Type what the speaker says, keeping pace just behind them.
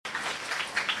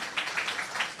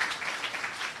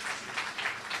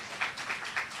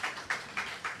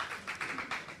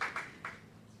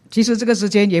其实这个时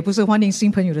间也不是欢迎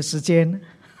新朋友的时间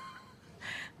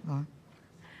啊，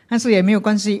但是也没有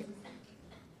关系。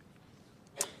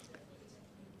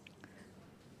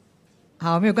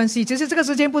好，没有关系。其实这个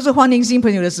时间不是欢迎新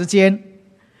朋友的时间。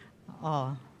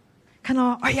哦，看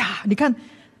到，哎呀，你看，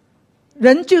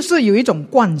人就是有一种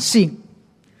惯性，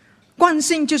惯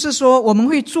性就是说我们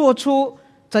会做出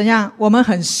怎样我们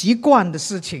很习惯的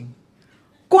事情。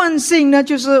惯性呢，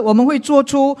就是我们会做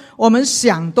出我们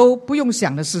想都不用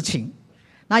想的事情。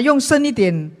那用深一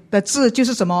点的字就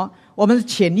是什么？我们的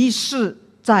潜意识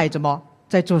在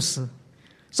在做事。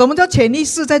什么叫潜意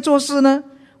识在做事呢？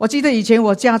我记得以前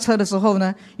我驾车的时候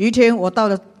呢，有一天我到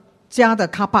了家的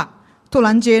car park，突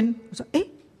然间我说：“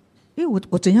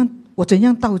我怎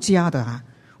样到家的啊？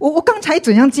我刚才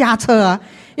怎样驾车啊？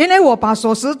原来我把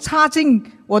锁匙插进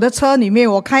我的车里面，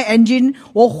我开 engine，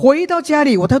 我回到家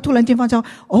里，我突然间发现，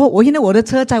我原来我的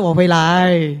车载我回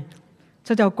来，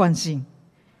这叫惯性。”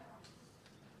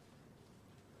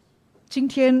今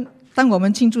天当我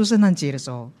们庆祝圣诞节的时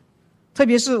候，特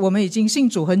别是我们已经信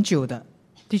主很久的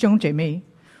弟兄姐妹，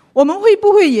我们会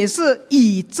不会也是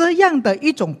以这样的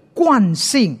一种惯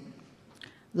性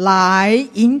来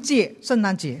迎接圣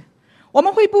诞节？我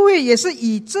们会不会也是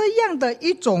以这样的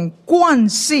一种惯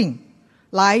性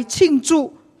来庆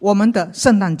祝我们的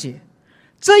圣诞节？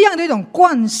这样的一种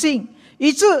惯性，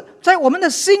以致在我们的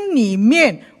心里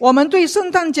面，我们对圣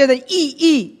诞节的意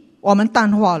义我们淡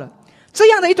化了。这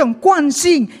样的一种惯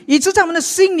性，以致在我们的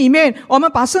心里面，我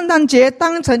们把圣诞节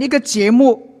当成一个节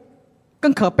目。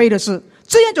更可悲的是，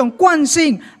这样一种惯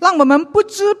性让我们不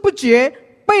知不觉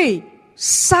被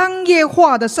商业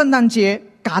化的圣诞节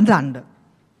感染了。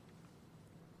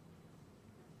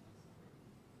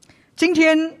今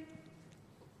天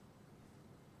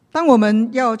当我们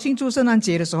要庆祝圣诞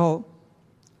节的时候，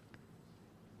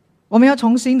我们要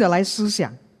重新的来思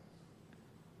想，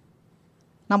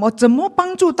那么怎么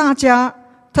帮助大家，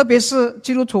特别是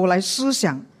基督徒来思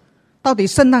想，到底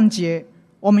圣诞节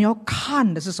我们要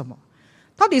看的是什么？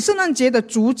到底圣诞节的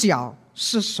主角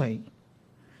是谁？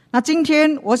那今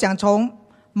天我想从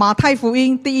马太福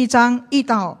音第1章1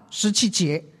到17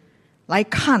节来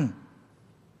看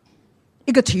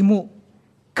一个题目，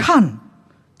看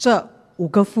这5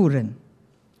个妇人。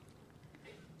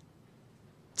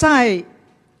在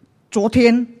昨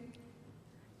天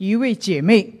有一位姐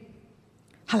妹，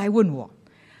她来问我，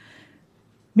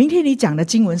明天你讲的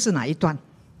经文是哪一段？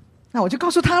那我就告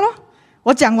诉她咯。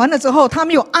我讲完了之后，她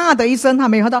没有啊的一声，她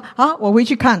没有说好，我回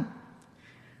去看。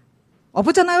我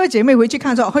不知道那位姐妹回去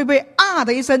看的时候会不会啊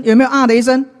的一声，有没有啊的一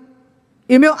声？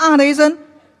有没有啊的一声？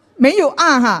没有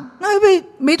啊哈，那会不会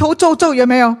眉头皱皱？有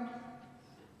没有？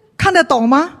看得懂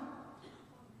吗？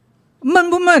闷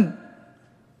不闷？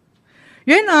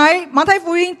原来马太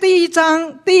福音第1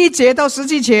章第1节到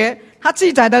17节，它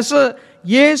记载的是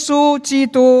耶稣基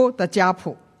督的家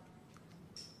谱。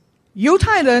犹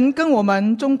太人跟我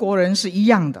们中国人是一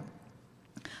样的，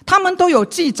他们都有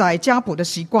记载家谱的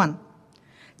习惯。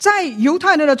在犹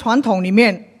太人的传统里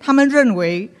面，他们认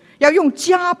为要用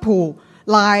家谱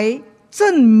来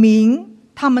证明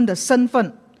他们的身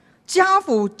份，家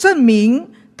谱证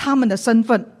明他们的身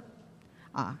份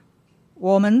啊。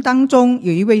我们当中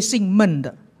有一位姓孟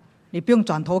的，你不用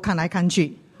转头看来看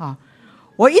去啊。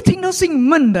我一听到姓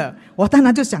孟的，我当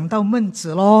然就想到孟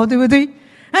子咯，对不对？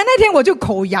那天我就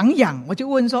口痒痒，我就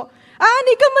问说啊，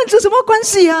你跟孟子什么关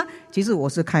系啊？其实我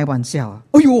是开玩笑啊。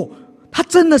哎呦，他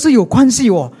真的是有关系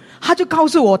哦。他就告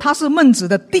诉我他是孟子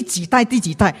的第几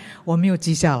代，我没有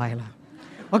记下来了。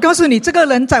我告诉你，这个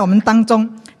人在我们当中，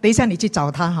等一下你去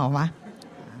找他好吗？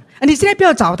你现在不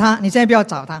要找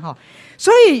他，哈。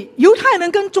所以犹太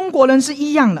人跟中国人是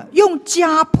一样的，用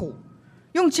家谱。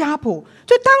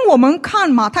就当我们看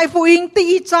马太福音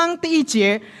第1章第1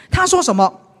节，他说什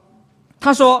么？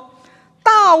他说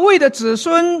大卫的子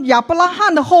孙，亚伯拉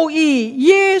罕的后裔，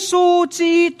耶稣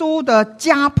基督的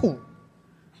家谱。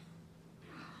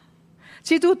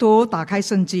基督徒打开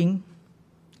圣经，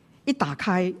一打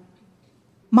开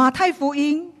马太福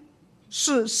音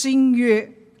是新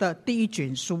约的第1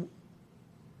卷书，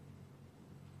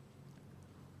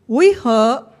为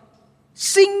何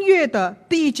新约的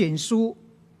第1卷书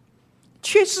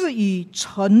却是以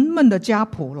沉闷的家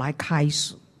谱来开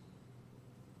始？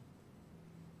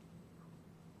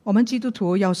我们基督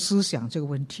徒要思想这个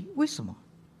问题，为什么？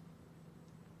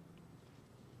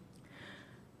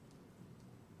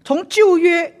从旧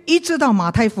约一直到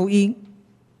马太福音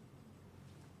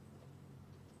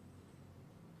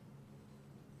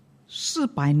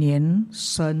，400年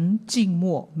神静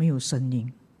默，没有声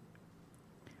音。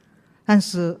但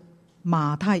是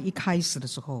马太一开始的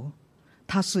时候，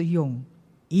他是用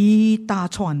一大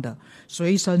串的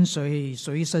谁生谁，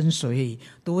谁生谁，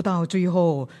读到最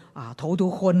后头都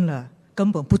昏了，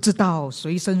根本不知道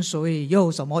谁生谁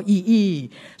有什么意义。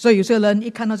所以有些人一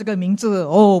看到这个名字，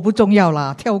不重要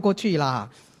啦，跳过去啦。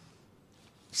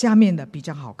下面的比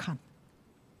较好看，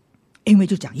因为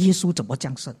就讲耶稣怎么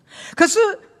降生。可是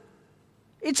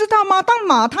你知道吗？当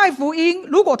马太福音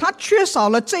如果它缺少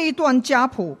了这一段家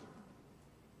谱，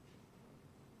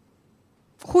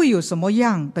会有什么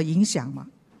样的影响吗？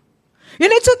原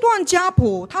来这段家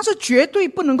谱它是绝对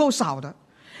不能够少的，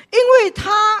因为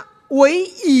它为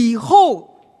以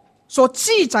后所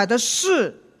记载的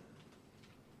事，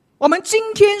我们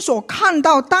今天所看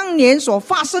到当年所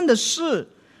发生的事，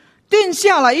定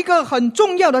下了一个很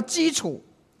重要的基础。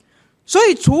所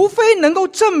以除非能够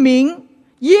证明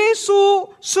耶稣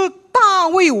是大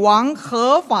卫王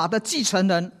合法的继承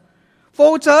人，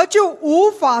否则就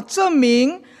无法证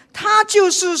明他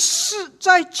就是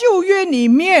在旧约里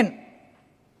面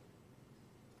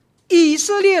以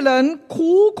色列人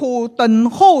苦苦等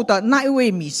候的那一位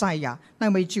弥赛亚，那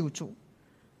位救主。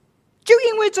就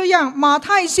因为这样，马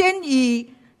太先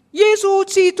以耶稣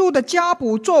基督的家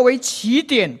谱作为起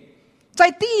点，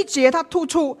在第一节他突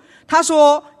出，他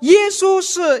说耶稣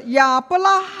是亚伯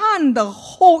拉罕的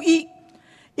后裔，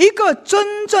一个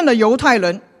真正的犹太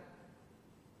人。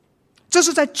这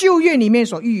是在旧约里面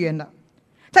所预言的。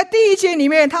在第一节里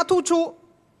面他突出，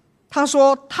他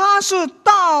说他是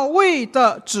大卫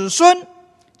的子孙，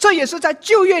这也是在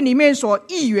旧约里面所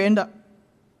预言的。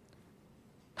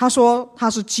他说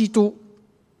他是基督，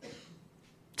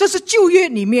这是旧约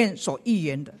里面所预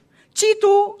言的。基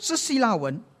督是希腊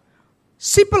文，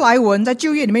希伯来文在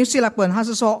旧约里面希腊文他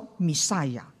是说弥赛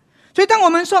亚，所以当我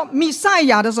们说弥赛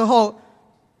亚的时候，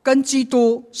跟基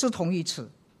督是同义词。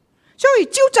所以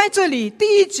就在这里，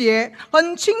第一节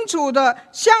很清楚的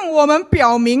向我们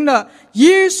表明了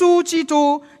耶稣基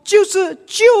督就是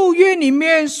旧约里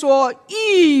面所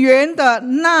预言的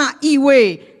那一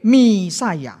位弥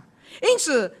赛亚。因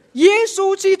此耶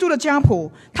稣基督的家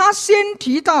谱，他先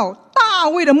提到大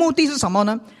卫的目的是什么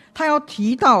呢？他要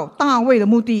提到大卫的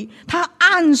目的，他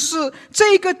暗示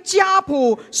这个家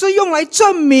谱是用来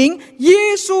证明耶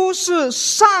稣是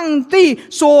上帝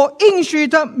所应许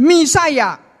的弥赛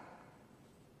亚。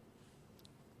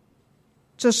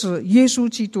这是耶稣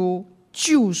基督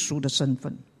救赎的身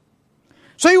份。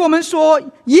所以我们说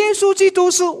耶稣基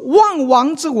督是万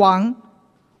王之王，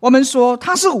我们说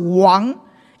他是王，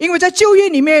因为在旧约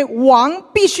里面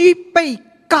王必须被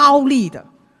高立的，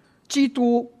基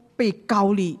督被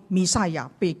高立，弥赛亚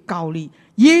被高立，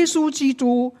耶稣基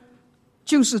督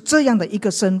就是这样的一个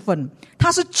身份，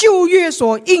他是旧约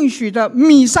所应许的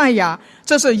弥赛亚，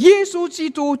这是耶稣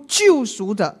基督救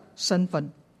赎的身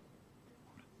份。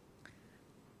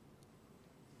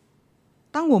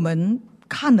当我们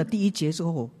看了第一节之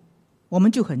后，我们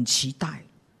就很期待，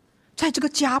在这个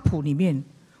家谱里面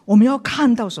我们要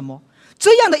看到什么？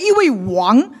这样的一位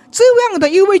王，这样的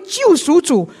一位救赎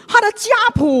主，他的家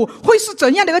谱会是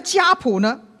怎样的一个家谱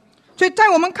呢？所以在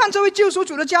我们看这位救赎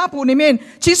主的家谱里面，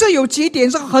其实有几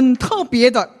点是很特别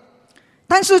的，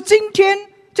但是今天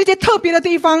这些特别的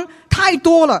地方太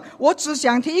多了，我只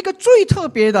想提一个最特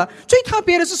别的。最特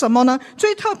别的是什么呢？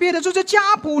最特别的就是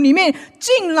家谱里面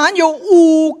竟然有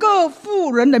5个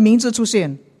妇人的名字出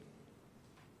现。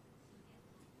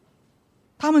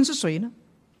他们是谁呢？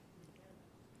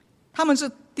他们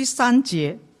是第3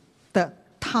节的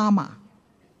他玛，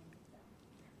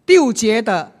第5节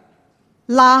的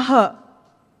拉赫、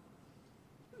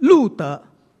路德，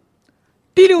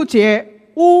第6节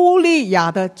乌利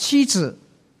亚的妻子，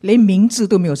连名字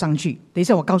都没有上去，等一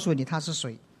下我告诉你他是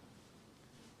谁。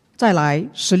再来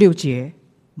16节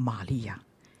玛利亚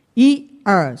，1、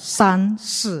2、3、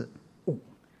4、5，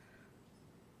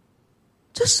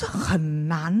这是很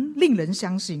难令人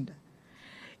相信的，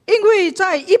因为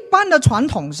在一般的传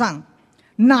统上，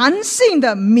男性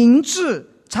的名字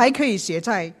才可以写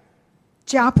在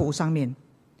家谱上面，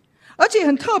而且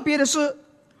很特别的是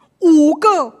5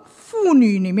个妇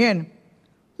女里面，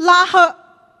拉赫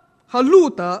和路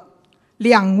德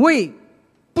2位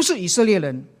不是以色列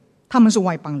人，他们是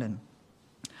外邦人。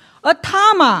而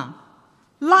他玛、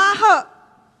拉赫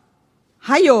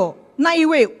还有那一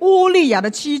位乌利亚的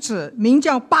妻子名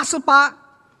叫巴斯巴，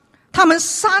他们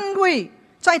3位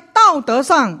在道德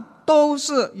上都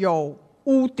是有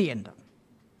污点的，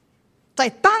在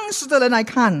当时的人来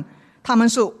看，他们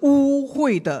是污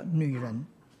秽的女人。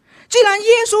既然耶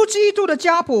稣基督的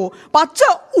家谱把这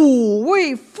5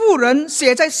位妇人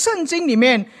写在圣经里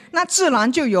面，那自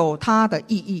然就有它的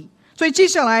意义。所以接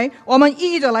下来我们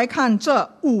一一的来看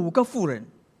这5个妇人。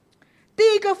第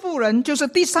一个妇人就是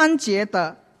第3节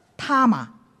的他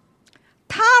玛。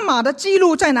他玛的记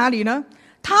录在哪里呢？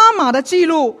他玛的记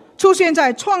录出现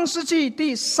在创世纪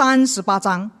第38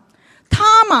章。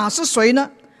他玛是谁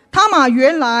呢？他玛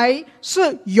原来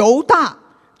是犹大，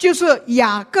就是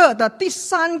雅各的第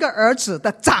3个儿子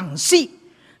的长媳，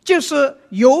就是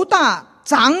犹大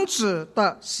长子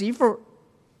的媳妇。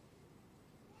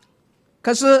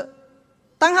可是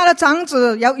当他的长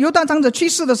子犹大长子去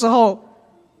世的时候，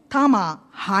他玛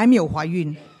还没有怀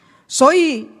孕，所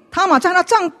以他玛在她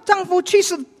丈夫去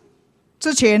世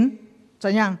之前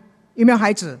怎样？有没有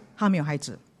孩子？她没有孩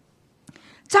子。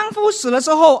丈夫死了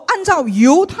之后，按照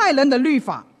犹太人的律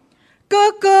法，哥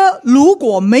哥如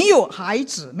果没有孩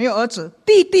子，没有儿子，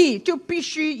弟弟就必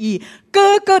须与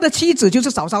哥哥的妻子，就是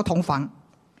嫂嫂同房。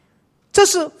这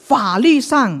是法律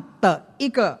上的一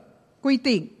个规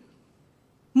定，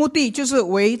目的就是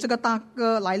为这个大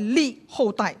哥来立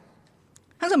后代。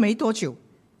但是没多久，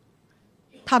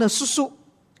他的叔叔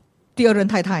第2任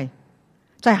太太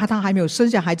在他还没有生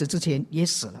下孩子之前也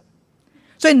死了。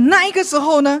所以那一个时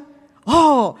候呢，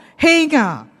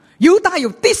犹大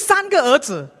有第3个儿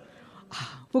子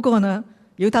不过呢，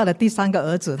犹大的第3个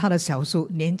儿子，他的小叔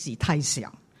年纪太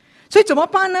小，所以怎么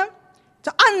办呢？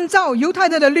就按照犹太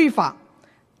人的律法，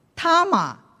他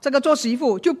玛这个做媳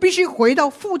妇就必须回到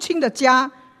父亲的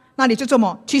家，那里就这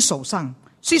么去守丧，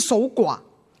去守寡，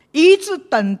一直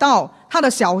等到他的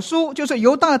小叔，就是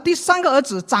犹大的第3个儿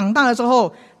子长大了之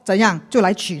后，怎样就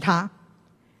来娶她。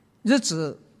日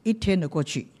子一天的过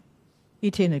去，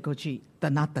一天的过去，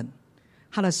等啊等，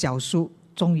他的小叔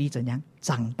终于怎样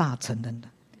长大成人了。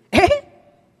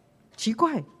奇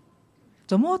怪，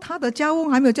怎么他的家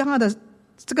翁还没有叫他的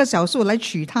这个小叔来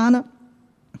娶她呢？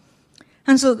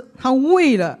但是她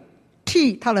为了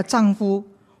替她的丈夫，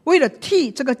为了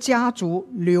替这个家族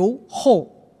留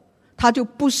后，她就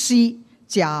不惜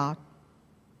假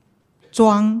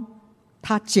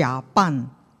扮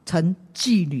成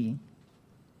妓女，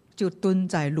就蹲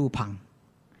在路旁。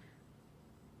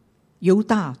犹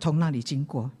大从那里经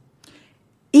过，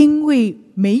因为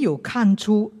没有看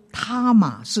出他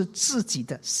玛是自己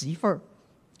的媳妇儿，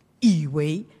以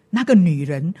为那个女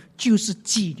人就是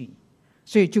妓女，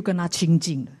所以就跟她亲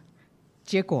近了。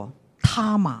结果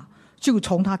他玛就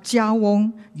从他家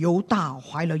翁犹大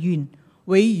怀了孕，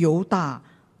为犹大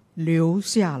留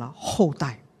下了后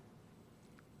代。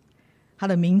他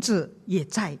的名字也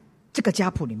在这个家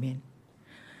谱里面。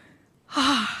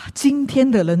今天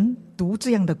的人读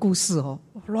这样的故事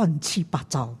乱七八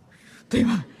糟，对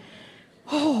吗？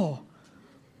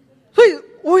所以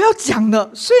我要讲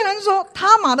的，虽然说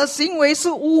他玛的行为是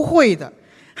污秽的，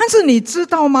但是你知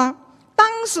道吗？当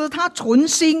时他存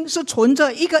心是存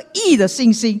着一个义的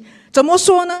信心。怎么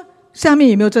说呢？下面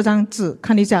有没有这张字？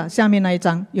看一下下面那一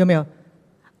张有没有？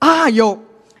有。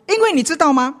因为你知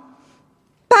道吗？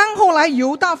当后来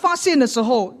犹大发现的时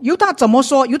候，犹大怎么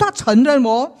说？犹大承认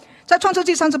在创世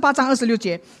纪38章26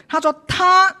节，他说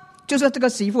他就是这个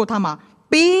媳妇他玛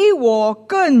比我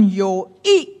更有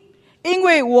义，因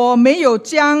为我没有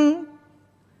将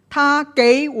他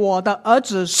给我的儿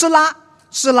子示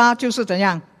拉就是怎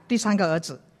样第3个儿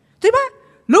子，对吧？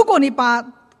如果你把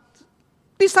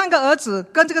第3个儿子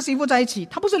跟这个媳妇在一起，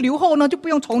他不是留后呢，就不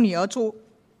用从你而出。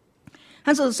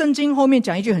但是圣经后面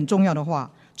讲一句很重要的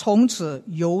话，从此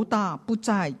犹大不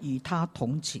再与他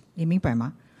同寝，你明白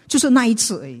吗？就是那一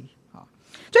次而已。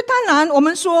所以当然我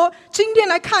们说今天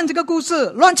来看这个故事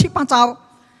乱七八糟，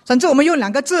甚至我们用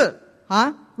2个字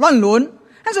乱伦。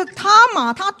但是他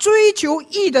玛他追求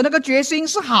义的那个决心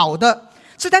是好的，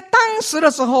是在当时的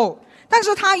时候，但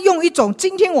是他用一种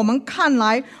今天我们看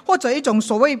来或者一种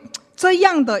所谓这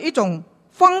样的一种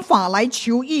方法来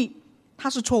求义，他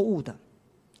是错误的。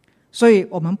所以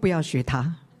我们不要学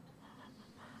他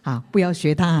不要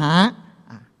学他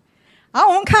好，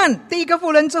我们看第一个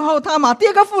妇人之后他玛，第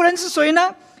二个妇人是谁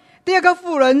呢？第二个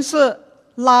妇人是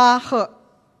拉赫。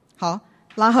好，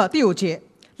拉赫第5节，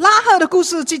拉赫的故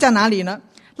事记在哪里呢？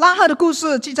拉赫的故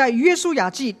事记在约书亚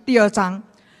记第2章。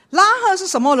拉赫是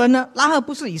什么人呢？拉赫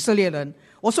不是以色列人，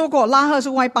我说过拉赫是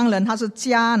外邦人，他是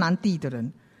迦南地的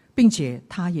人，并且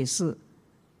他也是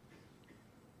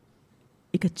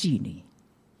一个妓女。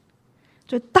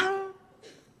所以当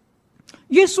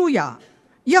约书亚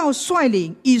要率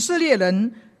领以色列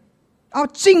人要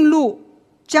进入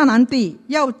迦南地，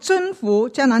要征服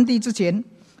迦南地之前，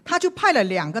他就派了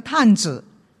2个探子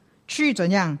去怎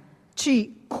样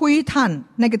去窥探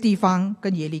那个地方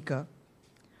跟耶利哥。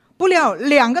不料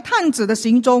2个探子的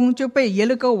行踪就被耶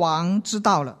利哥王知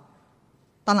道了，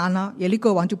当然了，耶利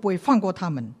哥王就不会放过他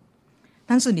们。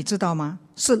但是你知道吗？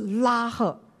是拉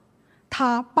赫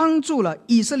他帮助了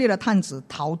以色列的探子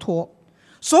逃脱，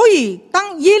所以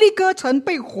当耶利哥城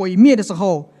被毁灭的时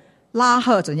候，拉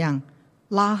赫怎样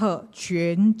拉赫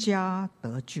全家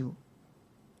得救。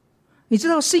你知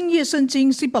道新约圣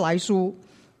经希伯来书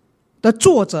的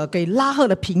作者给拉赫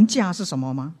的评价是什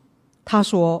么吗？他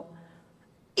说，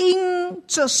因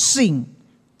这信，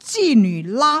妓女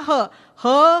拉赫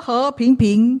和和平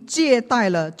平接待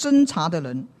了侦查的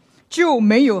人，就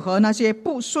没有和那些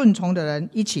不顺从的人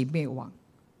一起灭亡。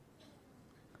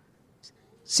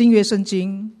新约圣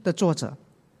经的作者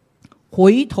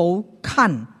回头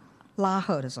看拉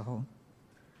赫的时候，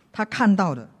他看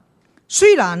到的，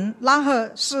虽然拉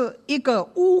赫是一个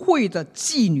污秽的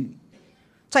妓女，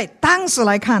在当时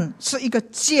来看是一个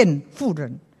贱妇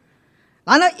人，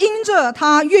然而因着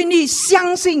他愿意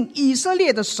相信以色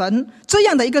列的神这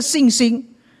样的一个信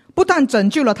心，不但拯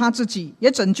救了他自己，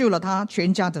也拯救了他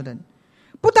全家的人。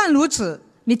不但如此，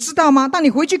你知道吗？当你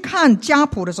回去看家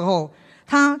谱的时候，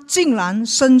他竟然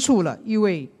生出了一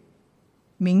位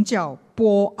名叫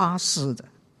波阿斯的，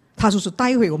他就是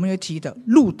待会我们要提的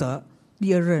路德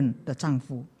第二任的丈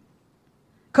夫。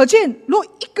可见，若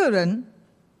一个人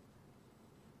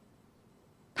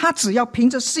他只要凭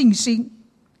着信心，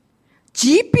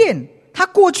即便他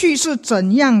过去是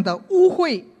怎样的污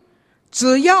秽，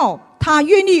只要他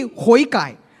愿意悔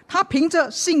改，他凭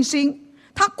着信心，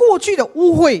他过去的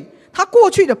污秽，他过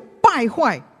去的败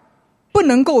坏不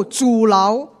能够阻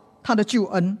挠他的救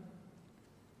恩。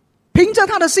凭着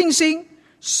他的信心，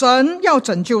神要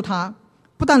拯救他。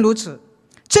不但如此，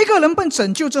这个人被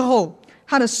拯救之后，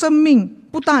他的生命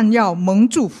不但要蒙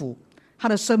祝福，他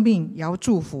的生命也要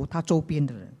祝福他周边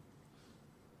的人。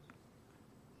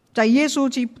在耶稣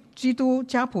基督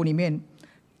家谱里面，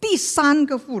第三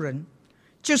个妇人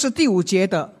就是第5节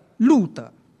的路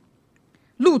德。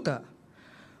路德，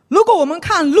如果我们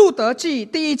看路德记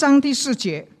第1章第4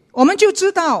节，我们就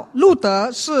知道路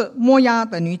德是摩押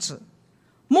的女子，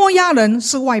摩押人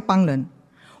是外邦人。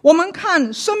我们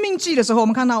看生命记的时候，我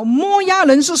们看到摩押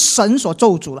人是神所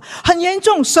咒诅了，很严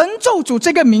重，神咒诅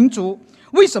这个民族。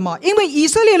为什么？因为以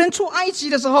色列人出埃及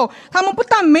的时候，他们不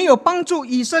但没有帮助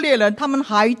以色列人，他们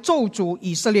还咒诅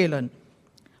以色列人。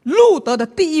路德的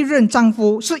第1任丈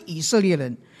夫是以色列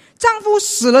人，丈夫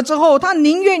死了之后，她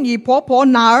宁愿与婆婆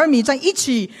拿尔米在一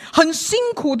起很辛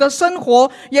苦的生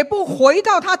活，也不回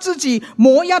到她自己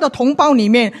摩押的同胞里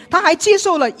面。她还接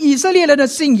受了以色列人的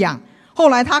信仰。后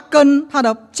来她跟她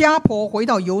的家婆回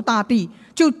到犹大地，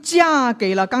就嫁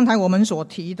给了刚才我们所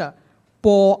提的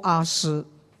波阿斯，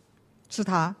是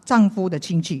她丈夫的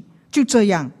亲戚。就这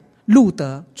样，路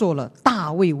德做了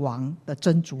大卫王的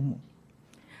曾祖母。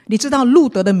你知道路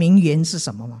德的名言是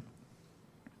什么吗？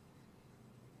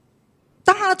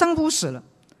当她的丈夫死了，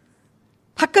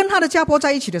她跟她的家婆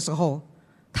在一起的时候，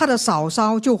她的嫂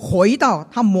嫂就回到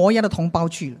她摩押的同胞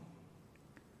去了。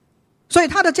所以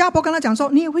她的家婆跟她讲说，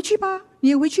你也回去吧，你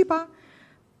也回去吧。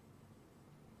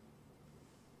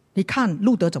你看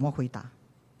路德怎么回答？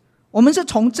我们是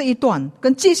从这一段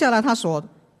跟接下来他所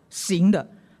行的，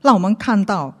让我们看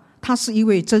到他是一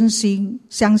位真心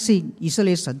相信以色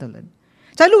列神的人。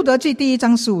在路德记第1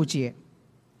章15节，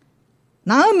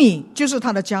拿俄米就是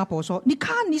他的家婆说，你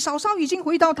看你嫂嫂已经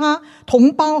回到他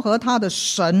同胞和他的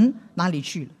神哪里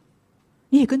去了，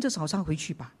你也跟着嫂嫂回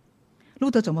去吧。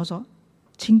路德怎么说？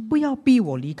请不要逼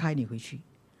我离开你回去，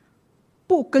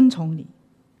不跟从你，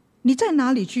你在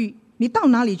哪里去，你到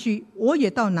哪里去，我也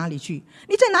到哪里去。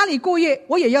你在哪里过夜，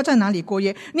我也要在哪里过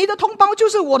夜。你的同胞就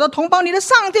是我的同胞，你的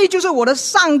上帝就是我的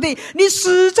上帝。你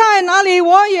死在哪里，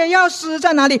我也要死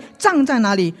在哪里，葬在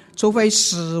哪里，除非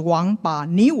死亡把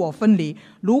你我分离。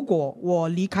如果我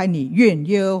离开你，愿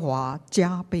耶和华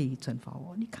加倍惩罚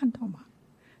我。你看到吗？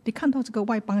你看到这个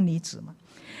外邦女子吗？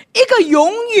一个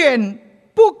永远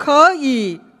不可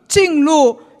以进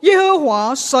入耶和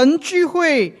华神聚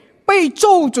会被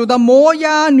咒诅的摩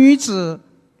押女子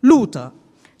路德，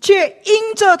却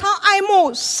因着她爱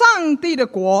慕上帝的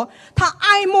国，她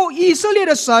爱慕以色列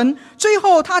的神，最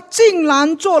后她竟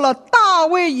然做了大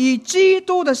卫与基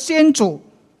督的先祖。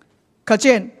可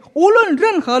见无论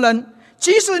任何人，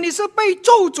即使你是被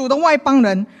咒诅的外邦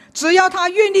人，只要他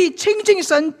愿意亲近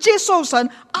神，接受神，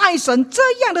爱神，这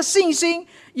样的信心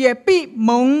也必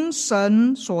蒙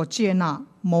神所接纳，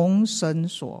蒙神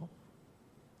所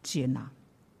接纳。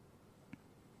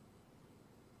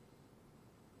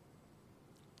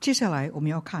接下来我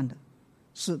们要看的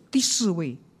是第4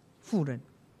位妇人，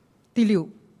第6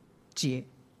节，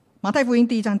马太福音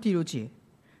第1章第6节，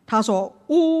他说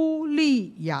乌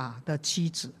利亚的妻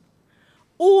子。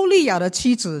乌利亚的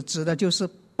妻子指的就是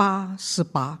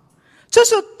88，这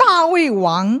是大卫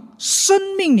王生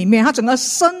命里面，他整个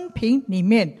生平里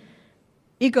面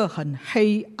一个很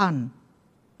黑暗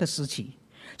的时期。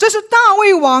这是大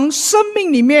卫王生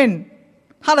命里面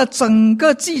他的整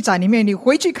个记载里面，你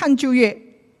回去看旧约，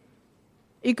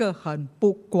一个很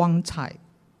不光彩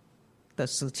的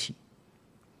时期。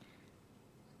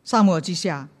撒母耳记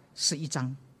下11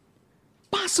章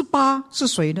，88是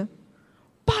谁呢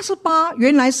？88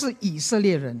原来是以色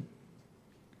列人，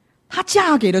她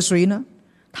嫁给了谁呢？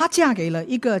她嫁给了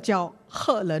一个叫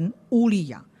赫人乌利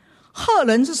亚。赫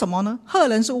人是什么呢？赫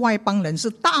人是外邦人，是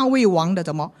大卫王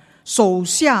的手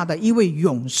下的一位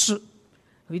勇士，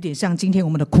有一点像今天我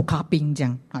们的库卡兵这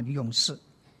样勇士。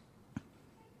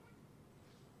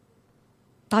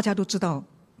大家都知道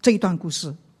这一段故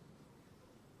事，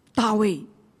大卫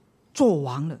做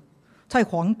王了，在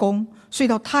皇宫睡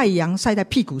到太阳晒在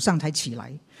屁股上才起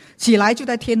来，起来就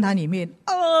在天坛里面，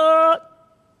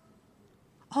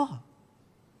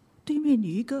对面有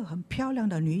一个很漂亮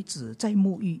的女子在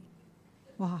沐浴。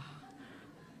哇！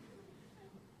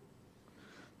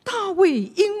大卫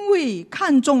因为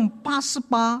看中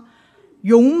88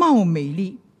容貌美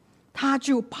丽，他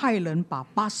就派人把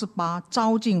88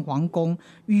招进皇宫，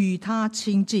与他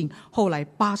亲近。后来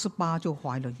88就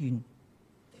怀了孕。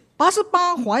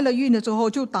88怀了孕了之后，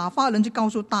就打发人去告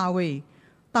诉大卫。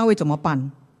大卫怎么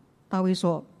办？大卫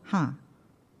说：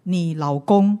你老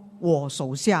公我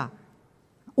手下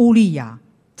乌利亚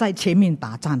在前面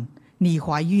打仗，你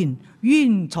怀孕，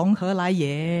孕从何来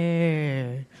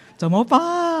也？怎么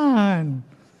办？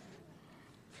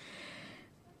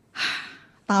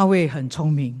大卫很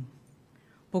聪明，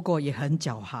不过也很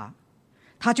狡猾，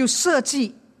他就设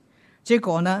计，结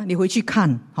果呢，你回去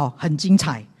看，很精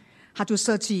彩。他就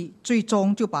设计，最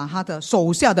终就把他的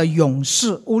手下的勇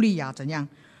士乌利亚怎样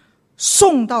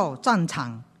送到战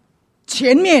场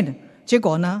前面，结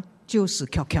果呢就死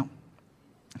翘翘。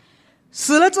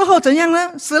死了之后怎样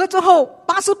呢？死了之后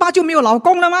88就没有老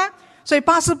公了吗？所以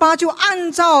88就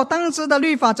按照当时的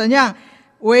律法怎样，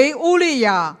为乌利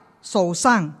亚守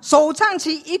丧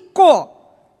期一过，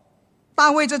大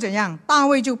卫就怎样？大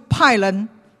卫就派人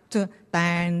就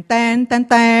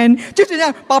就这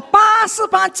样把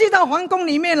88接到皇宫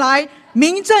里面来，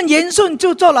名正言顺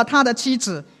就做了他的妻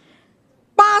子。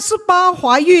88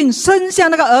怀孕生下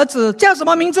那个儿子叫什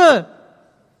么名字？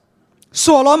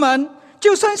所罗门，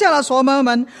就生下了所罗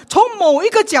门。从某一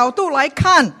个角度来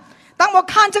看，当我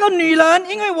看这个女人，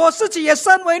因为我自己也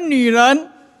身为女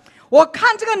人，我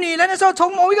看这个女人的时候，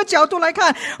从某一个角度来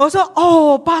看，我说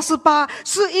88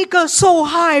是一个受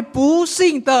害不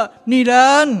幸的女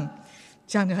人，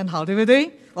这样就很好，对不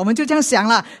对？我们就这样想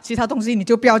了，其他东西你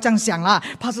就不要这样想了。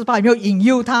88有没有引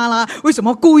诱他啦？为什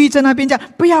么故意在那边这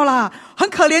样？不要啦，很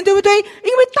可怜，对不对？因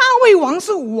为大卫王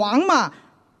是王嘛，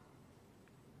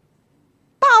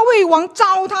大卫王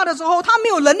招他的时候，他没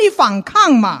有能力反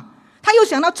抗嘛，他又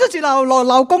想到自己的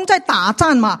老公在打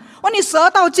仗嘛，你12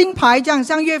道金牌这样，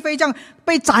像岳飞这样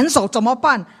被斩首怎么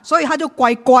办？所以他就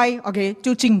乖乖 OK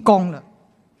就进宫了。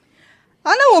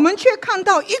那我们却看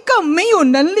到一个没有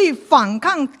能力反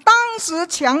抗当时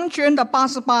强权的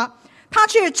88，他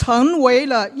却成为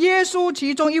了耶稣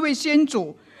其中一位先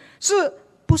祖，是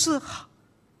不是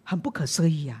很不可思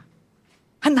议啊？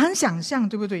很难想象，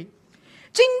对不对？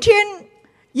今天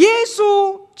耶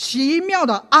稣奇妙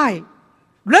的爱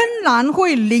仍然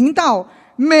会临到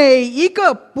每一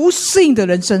个不幸的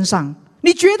人身上。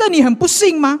你觉得你很不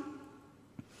幸吗？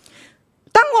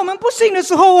当我们不幸的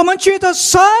时候，我们觉得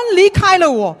神离开了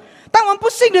我。当我们不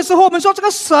幸的时候，我们说这个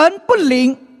神不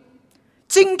灵。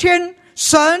今天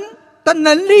神的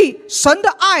能力，神的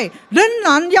爱仍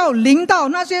然要临到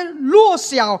那些弱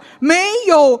小没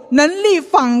有能力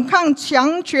反抗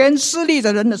强权势力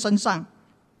的人的身上。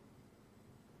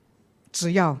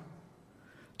只要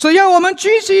我们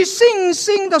举起信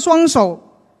心的双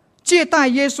手，接待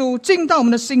耶稣进到我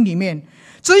们的心里面，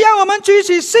只要我们举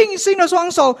起信心的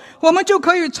双手，我们就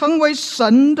可以成为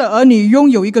神的儿女，拥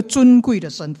有一个尊贵的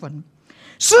身份。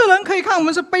世人可以看我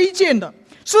们是卑贱的，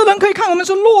世人可以看我们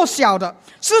是弱小的，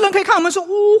世人可以看我们是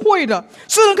污秽的，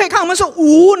世人可以看我们是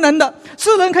无能的，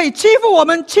世人可以欺负我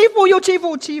们，欺负又欺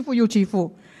负，欺负又欺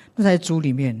负。那在主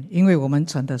里面，因为我们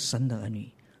成了神的儿女，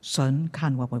神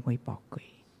看我们为宝贵。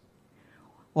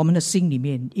我们的心里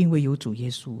面因为有主耶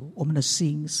稣，我们的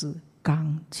心是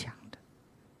刚强的。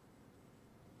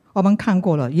我们看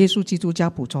过了耶稣基督家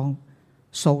谱中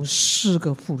首4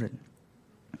个妇人，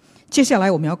接下来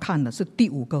我们要看的是第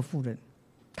5个妇人，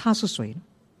她是谁呢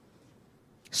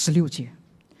？16节，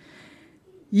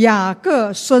雅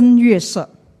各生约瑟，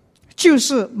就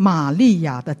是玛利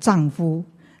亚的丈夫，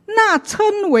那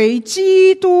称为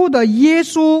基督的耶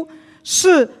稣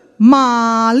是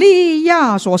玛利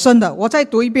亚所生的。我再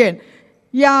读一遍，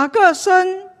雅各生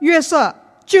约瑟，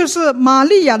就是玛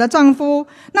利亚的丈夫，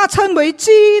那称为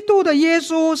基督的耶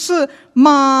稣是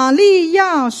玛利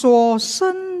亚所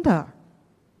生的。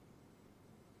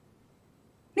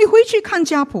你回去看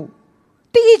家谱，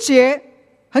第一节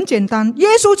很简单，耶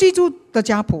稣基督的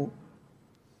家谱。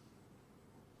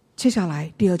接下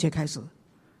来第二节开始，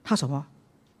他什么？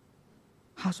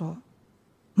他说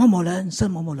某某人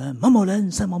生某某人，某某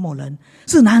人生某某人，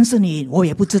是男是女我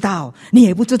也不知道，你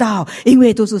也不知道，因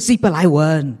为都是希伯来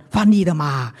文翻译的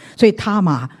嘛，所以他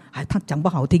嘛，他讲不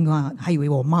好听啊，还以为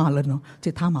我骂人哦，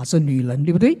这他嘛是女人，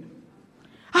对不对？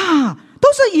啊，都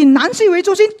是以男性为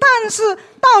中心，但是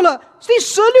到了第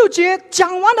16节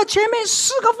讲完了前面4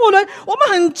个妇人，我们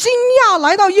很惊讶，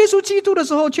来到耶稣基督的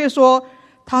时候，却说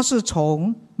他是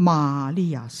从玛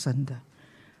利亚生的。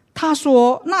他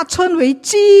说那称为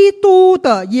基督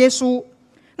的耶稣，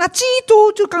那基督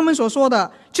就刚才所说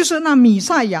的就是那弥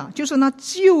赛亚，就是那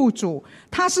救主，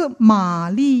他是玛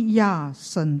利亚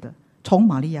生的，从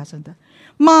玛利亚生的。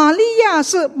玛利亚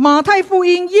是马太福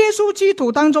音耶稣基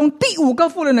督当中第5个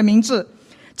妇人的名字。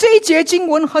这一节经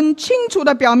文很清楚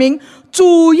的表明，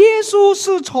主耶稣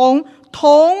是从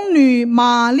童女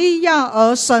玛利亚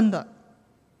而生的，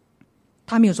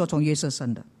他没有说从约瑟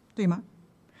生的，对吗？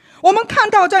我们看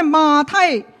到在马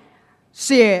太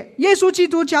写耶稣基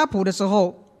督家谱的时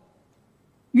候，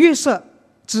约瑟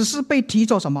只是被提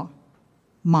作什么？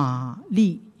玛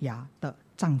利亚的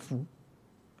丈夫，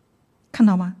看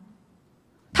到吗？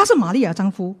他是玛利亚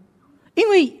丈夫，因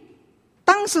为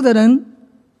当时的人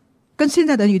跟现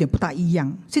在的人有点不大一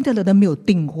样，现在的人没有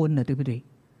订婚的，对不对？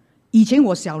以前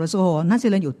我小的时候，那些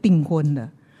人有订婚的，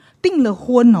订了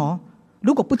婚哦，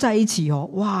如果不在一起哦，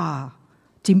哇，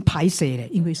真排谁嘞？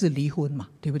因为是离婚嘛，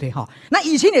对不对哈？那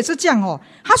以前也是这样哦。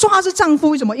他说他是丈夫，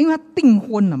为什么？因为他订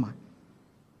婚了嘛。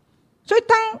所以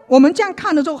当我们这样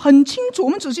看的时候，很清楚。我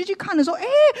们仔细去看的时候，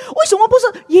为什么不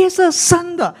是约瑟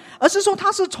生的，而是说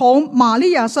他是从玛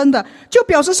利亚生的？就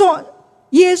表示说，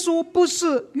耶稣不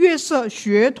是约瑟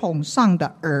血统上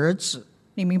的儿子，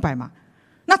你明白吗？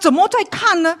那怎么再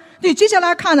看呢？你接下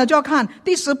来看了就要看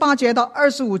第18节到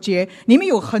25节，里面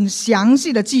有很详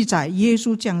细的记载耶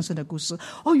稣降生的故事。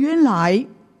原来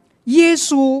耶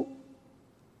稣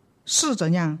是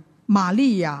怎样？玛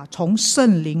利亚从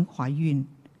圣灵怀孕，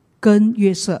跟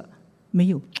约瑟没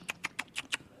有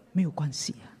关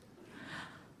系啊。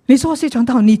你说谢传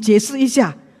道，你解释一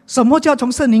下什么叫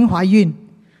从圣灵怀孕？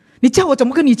你叫我怎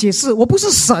么跟你解释？我不是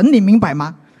神，你明白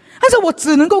吗？但是我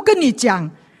只能够跟你讲，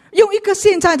用一个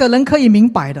现在的人可以明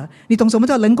白的。你懂什么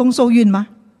叫人工受孕吗？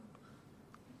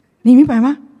你明白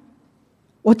吗？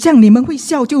我这样你们会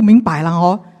笑就明白了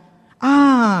哦。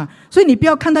所以你不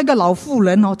要看那个老妇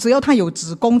人哦，只要她有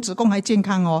子宫还健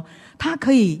康哦，她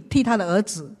可以替她的儿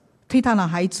子、替她的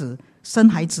孩子生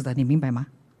孩子的，你明白吗？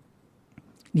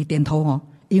你点头哦，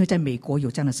因为在美国有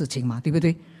这样的事情嘛，对不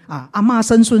对？阿嬷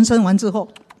生孙生完之后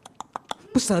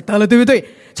不舍得了，对不对？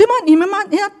所以嘛，你们嘛，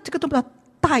你看这个都不知道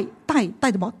代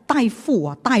什么代父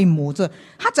啊，代母这，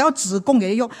他只要子宫给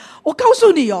他用。我告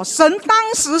诉你哦，神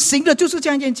当时行的就是这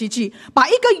样一件奇迹，把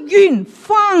一个孕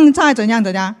放在怎样，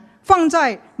放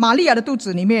在玛利亚的肚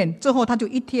子里面，之后他就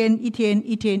一天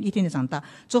的长大，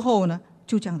之后呢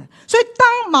就这样的。所以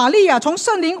当玛利亚从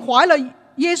圣灵怀了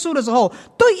耶稣的时候，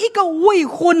对一个未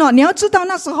婚你要知道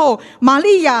那时候玛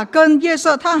利亚跟约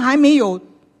瑟他还没有，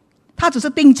他只是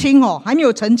定亲还没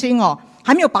有成亲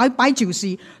还没有摆酒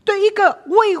席。对一个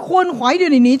未婚怀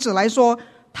孕的女子来说，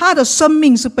她的生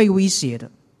命是被威胁的，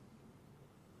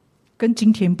跟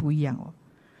今天不一样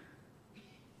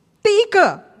第一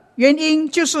个原因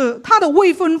就是她的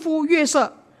未婚夫约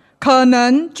瑟可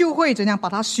能就会怎样把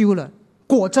她休了。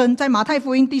果真在马太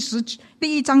福音第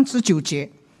1章19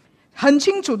节很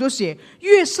清楚的写，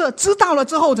约瑟知道了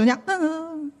之后怎样？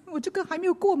我这个还没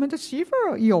有过门的媳妇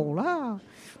儿有了，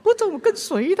不知道我跟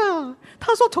谁的？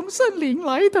他说从圣灵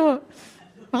来的，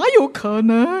哪有可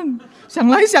能？想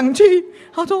来想去，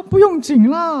他说不用紧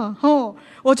啦，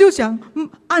我就想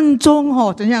暗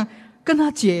中怎样跟他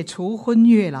解除婚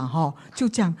约了就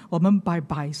这样，我们拜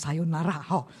拜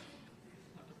sayonara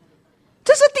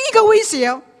这是第一个威胁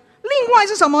另外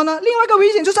是什么呢？另外一个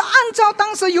危险就是按照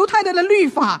当时犹太人的律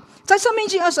法，在申命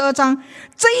记22章，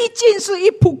这一件事一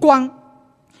曝光，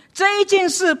这一件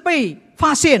事被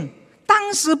发现，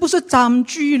当时不是斩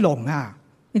居笼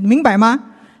你明白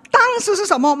吗？当时是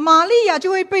什么？玛利亚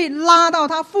就会被拉到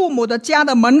她父母的家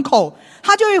的门口，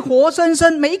她就会活生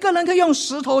生，每一个人可以用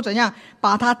石头怎样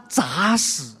把她砸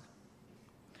死。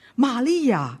玛利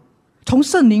亚从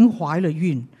圣灵怀了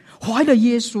孕，怀了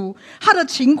耶稣，她的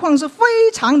情况是非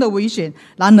常的危险，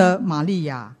然而玛利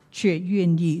亚却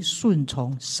愿意顺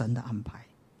从神的安排。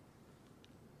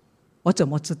我怎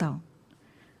么知道？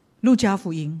路加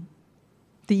福音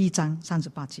第1章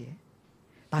38节，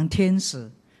当天使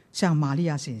向玛利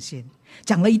亚显现，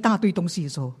讲了一大堆东西的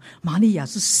时候，玛利亚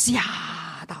是吓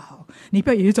到。你不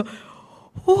要以为说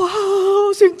哇，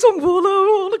选中我了，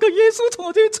那个耶稣从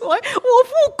我这里出来，我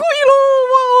富贵了，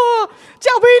哇，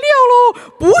加倍料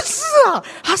了。不是啊，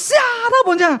他吓到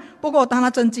我这样。不过当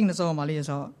他镇静的时候，玛利亚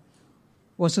说：“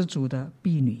我是主的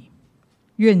婢女，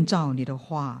愿照你的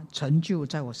话成就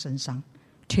在我身上。”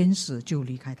天使就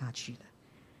离开他去了。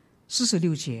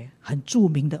46节很著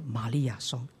名的玛利亚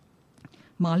说：“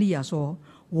玛利亚说，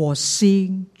我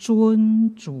心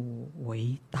尊主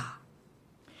为大。”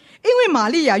因为玛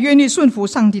利亚愿意顺服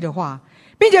上帝的话，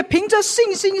并且凭着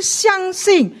信心相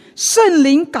信圣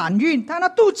灵感孕他那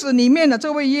肚子里面的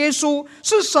这位耶稣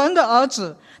是神的儿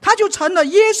子，他就成了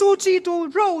耶稣基督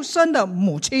肉身的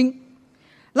母亲，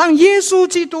让耶稣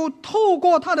基督透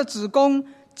过他的子宫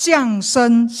降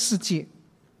生世界。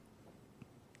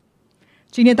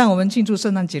今天当我们庆祝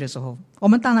圣诞节的时候，我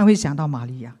们当然会想到玛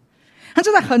利亚。但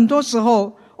是在很多时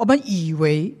候，我们以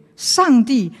为上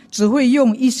帝只会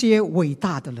用一些伟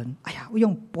大的人，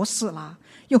用博士啦，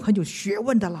用很有学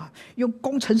问的啦，用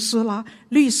工程师啦、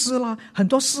律师啦、很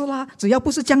多师啦，只要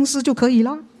不是僵尸就可以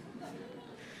啦。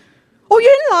原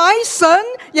来神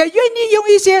也愿意用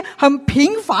一些很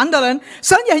平凡的人，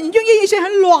神也愿意一些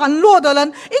很软弱的人，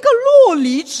一个弱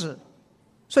离子。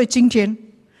所以今天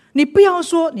你不要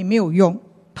说你没有用，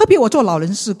特别我做老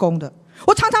人事工的，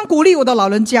我常常鼓励我的老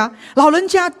人家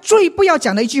最不要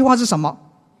讲的一句话是什么？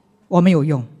我没有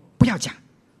用，不要讲，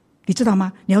你知道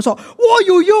吗？你要说我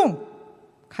有用。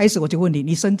开始我就问你，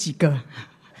你生几个？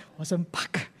我生8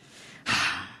个。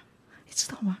你知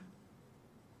道吗？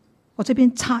我这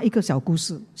边插一个小故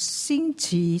事。星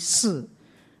期4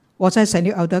我在St.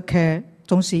 Luke Elder Care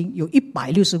中心有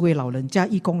160位老人加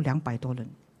义工200多人。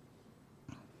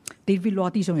David Law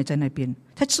弟兄也在那边。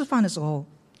在吃饭的时候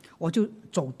我就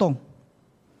走动，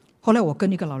后来我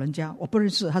跟一个老人家我不认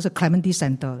识，他是 Clementi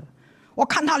Center 的，我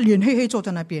看他脸黑黑坐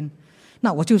在那边，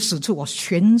那我就使出我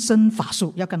全身法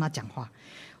术要跟他讲话。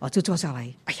我就坐下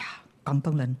来，廣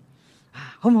東人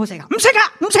好唔好食啊？唔食啊，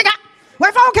我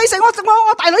翻屋企食，我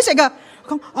大女食噶。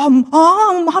好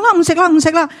啦，唔食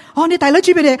啦。你大女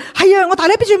煮俾你？係啊，我大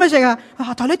女邊煮俾你食啊？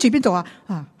大女住邊度啊？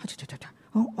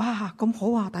哇，咁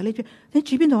好啊！大女住，你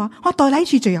住邊度啊？大女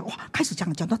住住啊！哇，開始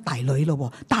講到大女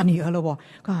咯，大女兒咯。我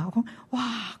講哇，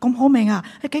咁好命啊！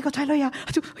你幾個仔女啊？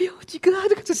就幾個啊？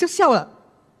就笑了。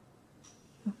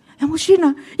有冇孫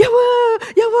啊？有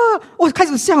啊！我開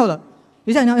始笑了。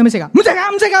你想有沒有食啊？唔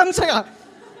食啊！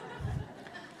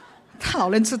他老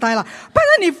人痴呆了。但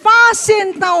是你发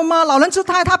现到吗？老人痴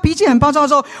呆他脾气很暴躁的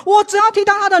时候，我只要提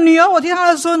到他的女儿，我提到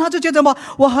他的孙，他就觉得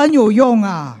我很有用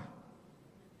啊。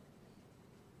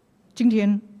今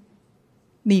天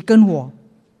你跟我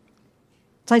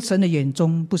在神的眼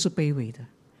中不是卑微的，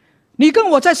你跟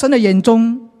我在神的眼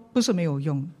中不是没有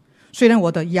用。虽然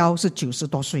我的腰是90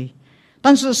多岁，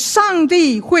但是上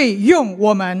帝会用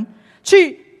我们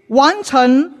去完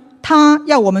成他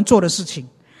要我们做的事情。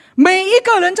每一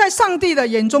个人在上帝的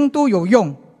眼中都有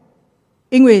用，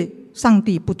因为上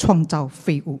帝不创造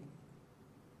废物。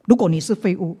如果你是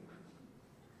废物，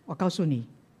我告诉你，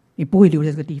你不会留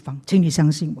在这个地方，请你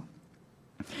相信我。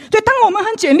所以当我们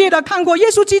很简略的看过耶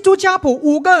稣基督家谱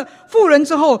5个妇人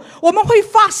之后，我们会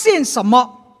发现什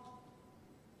么？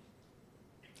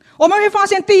我们会发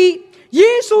现，第一，耶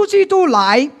稣基督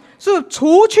来是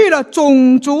除去了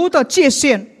种族的界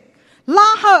限。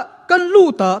拉赫跟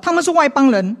路德他们是外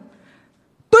邦人，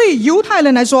对犹太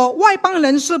人来说，外邦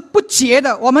人是不洁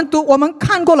的。我们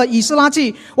看过了以斯拉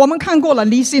记，我们看过了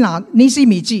尼希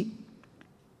米记。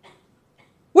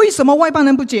为什么外邦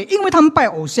人不洁？因为他们拜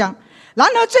偶像。然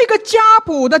而这个家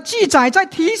谱的记载在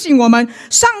提醒我们，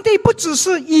上帝不只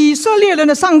是以色列人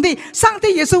的上帝，上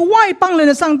帝也是外邦人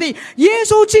的上帝。耶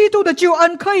稣基督的救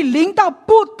恩可以临到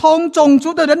不同种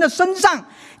族的人的身上。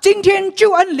今天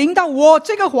救恩临到我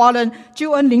这个华人，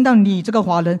救恩临到你这个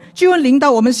华人，救恩临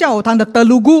到我们下午堂的德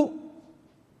鲁姑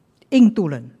印度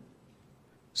人，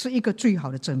是一个最好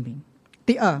的证明。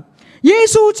第二，耶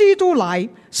稣基督来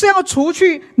是要除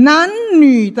去男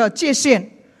女的界限。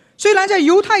虽然在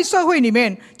犹太社会里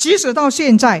面，即使到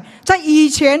现在，在以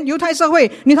前犹太社会，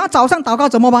他早上祷告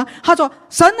怎么吗？他说：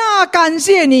神啊，感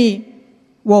谢你，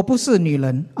我不是女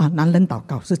人啊。男人祷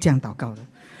告是这样祷告的，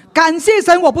感谢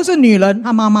神，我不是女人。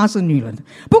他妈妈是女人，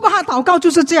不过他祷告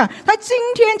就是这样。他今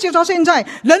天直到现在，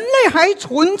人类还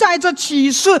存在着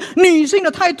歧视女性的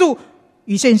态度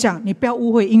与现象。你不要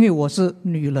误会，因为我是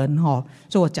女人所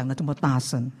以我讲得这么大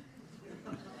声。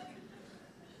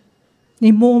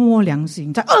你摸摸良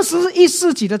心，在21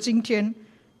世纪的今天，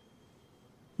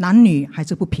男女还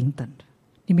是不平等的。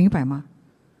你明白吗？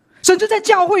甚至在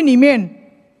教会里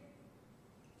面，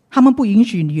他们不允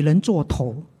许女人做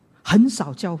头，很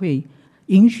少教会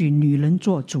允许女人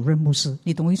做主任牧师。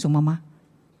你懂为什么吗？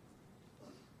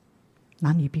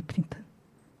男女不平等，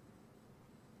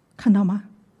看到吗？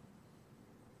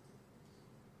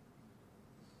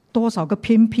多少个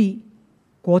偏僻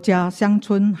国家乡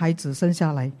村孩子生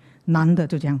下来，男的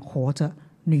就这样活着，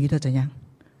女的怎样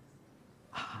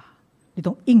你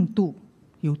懂印度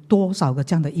有多少个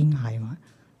这样的婴孩吗？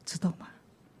知道吗？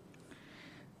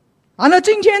那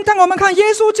今天当我们看耶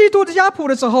稣基督的家谱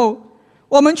的时候，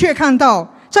我们却看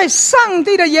到在上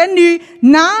帝的眼里，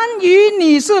男与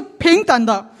女是平等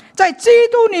的。在基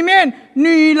督里面，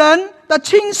女人的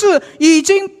轻视已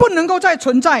经不能够再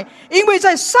存在，因为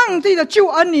在上帝的救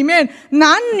恩里面，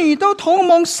男女都同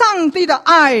蒙上帝的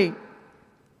爱，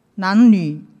男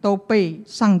女都被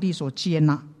上帝所接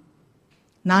纳，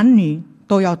男女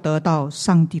都要得到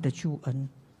上帝的救恩，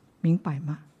明白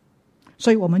吗？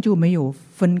所以我们就没有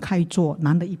分开坐，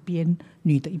男的一边，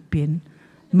女的一边，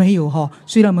没有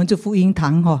虽然我们是福音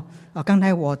堂刚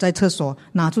才我在厕所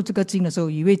拿出这个经的时候，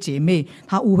一位姐妹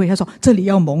她误会，她说这里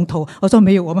要蒙头，我说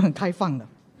没有，我们很开放的。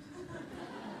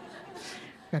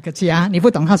可惜你不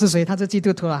懂他是谁，他是基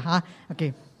督徒了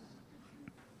OK。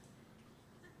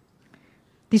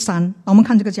 第三，我们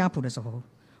看这个家谱的时候，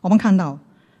我们看到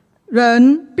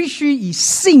人必须以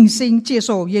信心接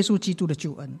受耶稣基督的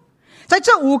救恩。在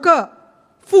这5个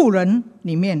妇人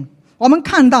里面，我们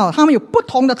看到他们有不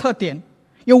同的特点，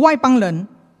有外邦人，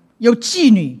有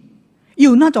妓女，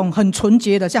有那种很纯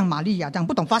洁的，像玛利亚这样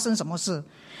不懂发生什么事。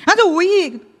但是唯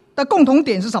一的共同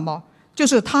点是什么？就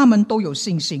是他们都有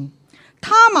信心。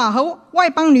他玛和外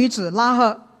邦女子拉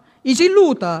赫以及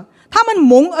路德，他们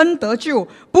蒙恩得救，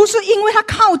不是因为他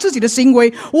靠自己的行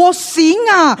为，我行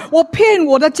我骗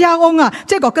我的家翁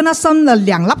结果跟他生了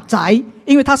2粒仔，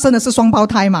因为他生的是双胞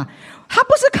胎嘛。他不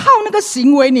是靠那个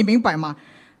行为，你明白吗？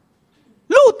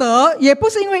路德也不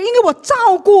是因为我照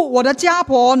顾我的家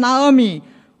婆拿俄米，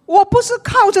我不是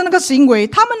靠着那个行为，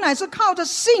他们乃是靠着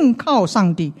信靠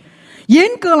上帝。严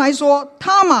格来说，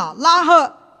他玛、拉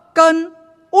赫跟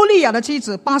乌利亚的妻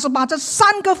子巴示巴这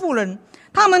3个妇人，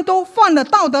他们都犯了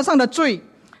道德上的罪，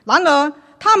然而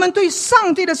他们对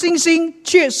上帝的信心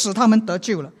却使他们得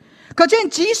救了。可见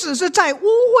即使是在污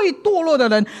秽堕落的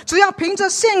人，只要凭着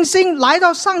信心来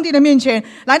到上帝的面前，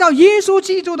来到耶稣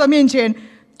基督的面前，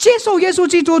接受耶稣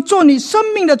基督做你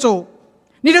生命的主，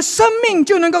你的生命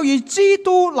就能够与基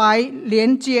督来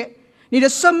连接，你的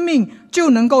生命就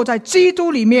能够在基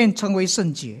督里面成为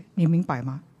圣洁。你明白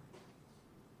吗？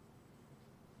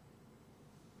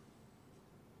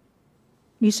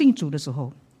你信主的时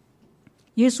候，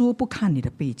耶稣不看你的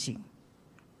背景，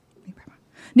明白吗？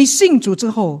你信主之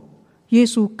后，耶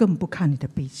稣更不看你的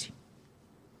背景。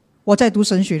我在读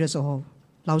神学的时候，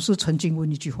老师曾经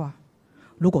问一句话：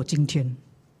如果今天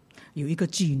有一个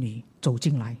妓女走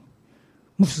进来，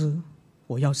牧师，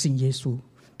我要信耶稣，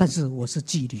但是我是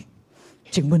妓女，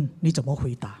请问你怎么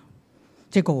回答？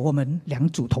结果我们2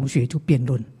组同学就辩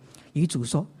论，一组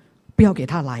说不要给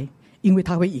她来，因为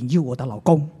她会引诱我的老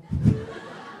公。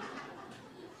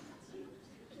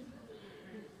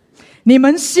你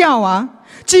们笑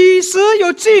几时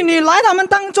有妓女来他们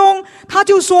当中，他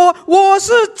就说我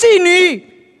是妓女。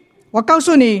我告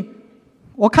诉你，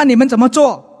我看你们怎么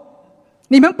做，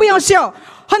你们不要笑，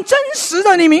很真实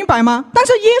的，你明白吗？但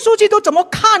是耶稣基督怎么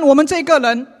看我们这个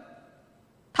人？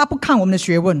他不看我们的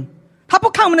学问，他不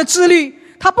看我们的智力，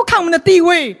他不看我们的地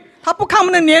位，他不看我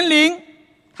们的年龄，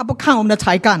他不看我们的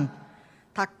才干，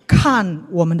他看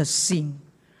我们的心，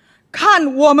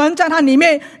看我们在他里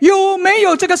面有没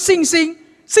有这个信心。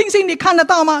信心你看得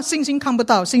到吗？信心看不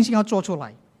到，信心要做出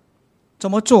来。怎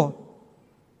么做？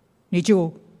你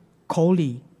就口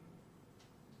里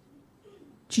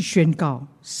去宣告，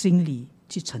心里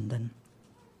去承认。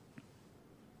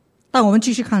但我们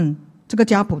继续看这个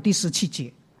家谱第17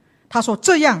节，他说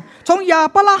这样，从亚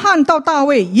伯拉罕到大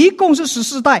卫一共是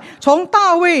14代，从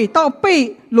大卫到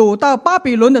被掳到巴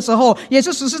比伦的时候也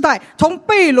是14代，从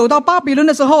被掳到巴比伦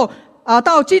的时候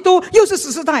到基督又是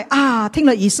14代听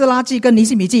了以斯拉记跟尼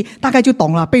希米记大概就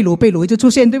懂了，被掳就出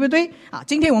现，对不对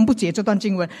今天我们不解这段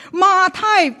经文。马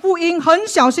太福音很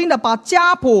小心的把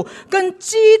家谱跟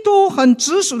基督很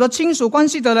直属的亲属关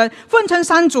系的人分成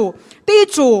3组。第一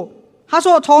组他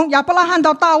说从亚伯拉罕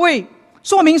到大卫，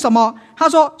说明什么？他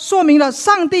说说明了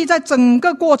上帝在整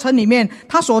个过程里面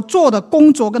他所做的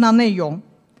工作跟他内容，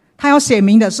他要写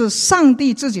明的是上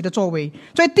帝自己的作为。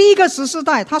所以第一个14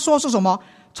代他说是什么？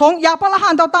从亚伯拉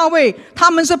罕到大卫，他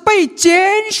们是被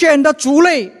拣选的族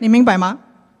类，你明白吗？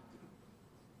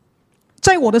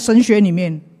在我的神学里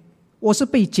面，我是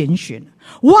被拣选，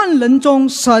万人中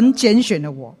神拣选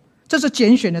了我，这是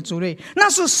拣选的族类，那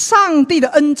是上帝的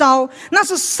恩召，那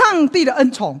是上帝的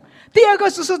恩宠。第二个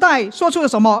士师代说出了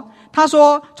什么？他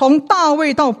说从大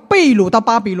卫到被掳到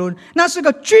巴比伦，那是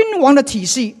个君王的体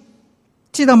系，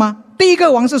记得吗？第一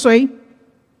个王是谁？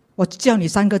我叫你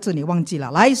3个字你忘记了，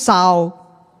来扫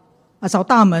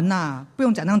大门不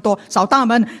用讲那么多，扫大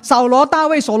门，扫罗、大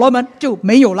卫、所罗门就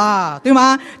没有啦，对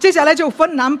吗？接下来就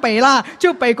分南北啦，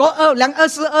就北国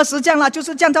20这样啦，就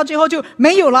是这样，到最后就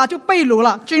没有啦，就被掳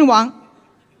了君王。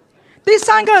第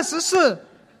3个士师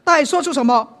代说出什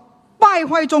么？败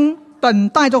坏中等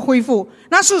待着恢复，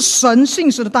那是神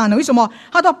信实的大能。为什么？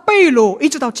他到被掳一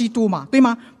直到基督嘛，对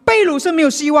吗？被掳是没有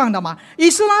希望的嘛，以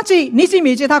斯拉记、尼希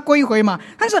米记他归回嘛，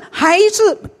但是还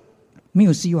是没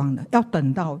有希望的，要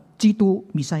等到基督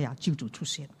弥赛亚救主出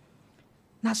现，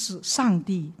那是上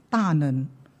帝大能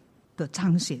的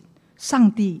彰显，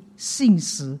上帝信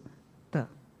实的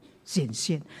显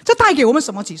现。这带给我们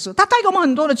什么启示？它带给我们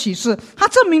很多的启示。它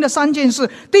证明了3件事：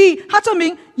第一，它证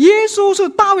明耶稣是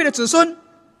大卫的子孙；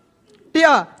第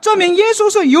二，证明耶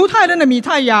稣是犹太人的弥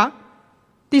太亚；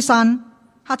第三，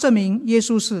它证明耶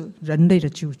稣是人类的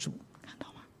救主。看到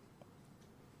吗？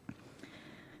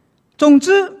总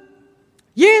之，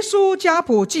耶稣家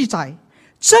谱记载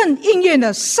正应验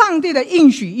了上帝的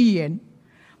应许预言。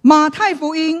马太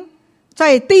福音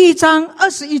在第1章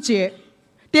21节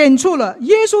点出了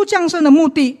耶稣降生的目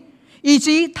的，以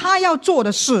及他要做的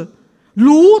事，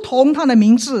如同他的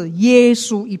名字耶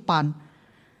稣一般。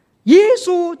耶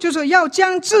稣就是要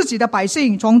将自己的百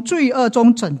姓从罪恶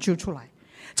中拯救出来。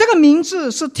这个名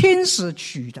字是天使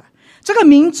取的，这个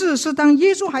名字是当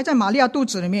耶稣还在玛利亚肚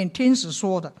子里面，天使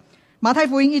说的。马太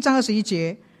福音1章21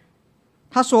节，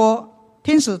他说，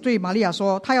天使对玛利亚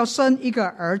说，他要生一个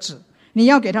儿子，你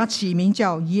要给他起名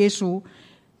叫耶稣。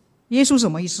耶稣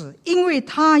什么意思？因为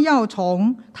他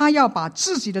要把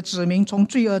自己的子民从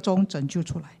罪恶中拯救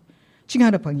出来。亲爱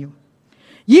的朋友，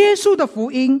耶稣的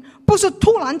福音不是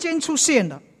突然间出现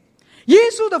的，耶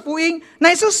稣的福音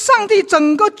乃是上帝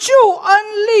整个救恩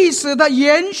历史的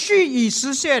延续与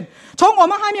实现。从我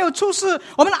们还没有出世，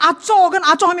我们的阿祖跟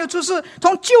阿祖还没有出世，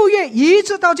从旧约一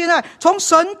直到现在，从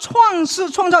神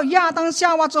创造亚当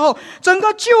夏娃之后，整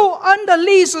个救恩的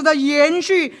历史的延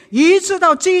续，一直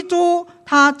到基督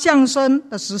他降生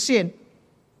的实现。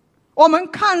我们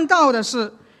看到的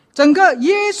是整个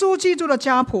耶稣基督的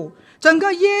家谱，整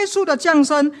个耶稣的降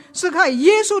生是在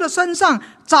耶稣的身上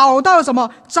找到了什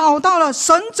么？找到了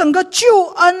神整个救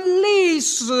恩历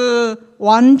史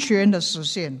完全的实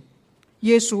现。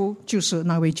耶稣就是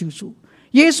那位救主，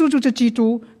耶稣就是基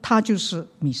督，他就是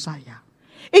弥赛亚。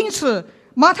因此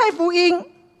马太福音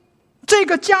这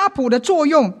个家谱的作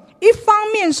用，一方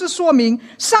面是说明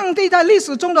上帝在历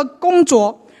史中的工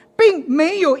作并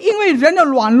没有因为人的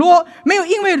软弱，没有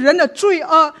因为人的罪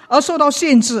恶而受到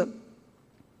限制。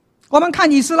我们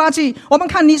看以斯拉记，我们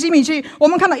看尼希米记，我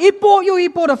们看到一波又一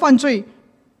波的犯罪，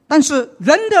但是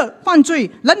人的犯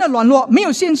罪，人的软弱没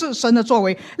有限制神的作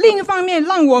为。另一方面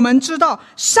让我们知道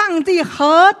上帝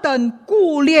何等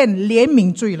顾念怜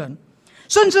悯罪人，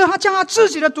甚至他将他自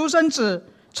己的独生子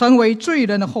成为罪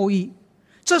人的后裔。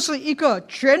这是一个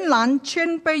全然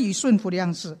谦卑与顺服的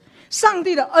样式。上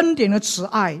帝的恩典和慈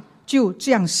爱就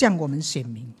这样向我们显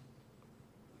明。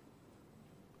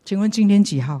请问今天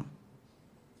几号？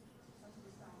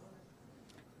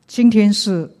今天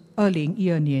是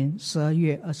2012年12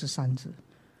月23日。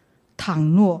倘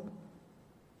若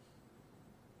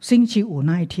星期五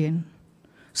那一天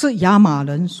是亚玛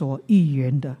人所预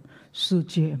言的世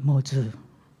界末日，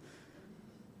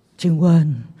请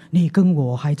问你跟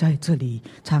我还在这里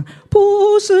唱不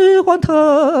是欢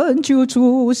腾救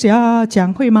主下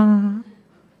降会吗？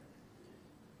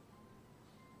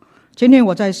今天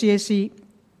我在 CAC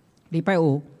礼拜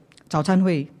5早餐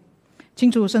会庆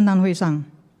祝圣诞会上，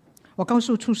我告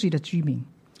诉出席的居民，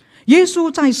耶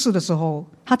稣在世的时候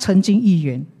他曾经预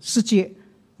言世界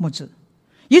末日，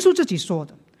耶稣自己说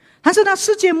的。但是他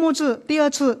世界末日第二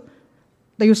次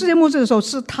有世界末日的时候，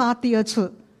是他第二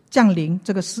次降临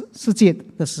这个世界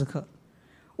的时刻。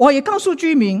我也告诉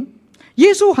居民，耶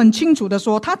稣很清楚的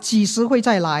说他几时会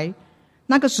再来，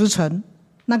那个时辰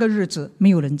那个日子没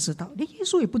有人知道，连耶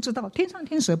稣也不知道，天上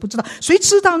天使也不知道，谁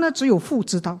知道呢？只有父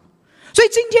知道。所以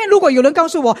今天如果有人告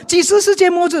诉我几时世界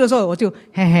末日的时候，我就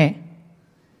嘿嘿，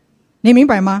你明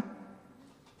白吗？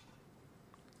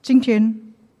今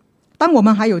天当我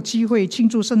们还有机会庆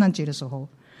祝圣诞节的时候，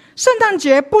圣诞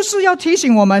节不是要提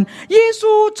醒我们耶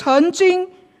稣曾经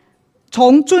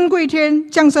从尊贵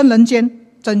天降生人间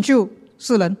拯救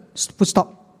世人，不是的，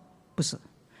不是。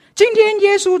今天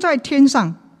耶稣在天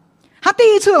上，他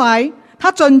第一次来，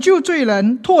他拯救罪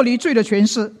人脱离罪的权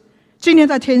势。今天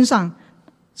在天上，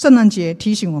圣诞节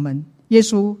提醒我们，耶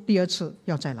稣第二次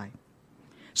要再来。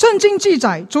圣经记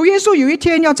载，主耶稣有一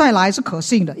天要再来是可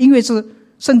信的，因为是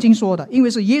圣经说的，因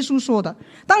为是耶稣说的。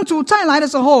当主再来的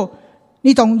时候，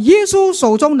你懂耶稣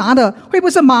手中拿的会不会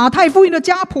是马太福音的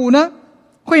家谱呢？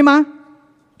会吗？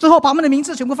之后把我们的名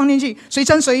字全部放进去，谁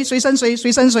生谁，谁生谁，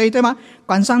谁生谁，对吗？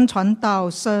管山传道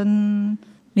生，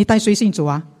你带谁信主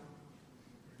啊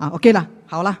？OK 了，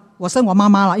好了，我生我妈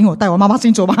妈了，因为我带我妈妈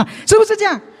信主嘛，是不是这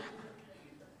样？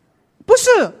不是，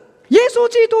耶稣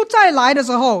基督再来的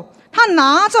时候，他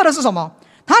拿着的是什么？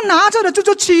他拿着的就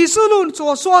是启示录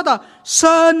所说的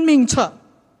生命册。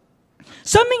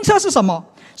生命册是什么？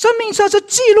生命册是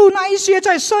记录那一些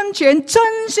在生前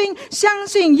真心相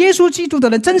信耶稣基督的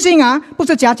人，真心啊，不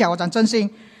是假假，我讲真心。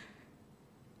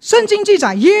圣经记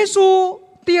载，耶稣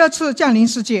第二次降临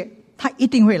世界，他一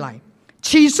定会来。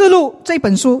启示录这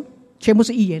本书全部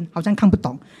是预言，好像看不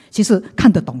懂，其实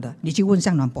看得懂的，你去问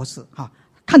向暖博士，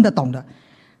看得懂的。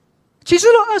启示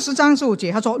录20章15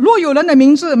节，他说：若有人的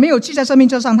名字没有记在生命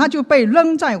册上，他就被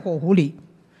扔在火湖里。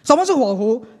什么是火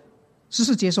湖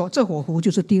？14节说，这火湖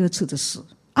就是第二次的死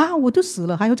啊！我都死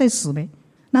了，还要再死没？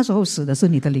那时候死的是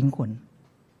你的灵魂。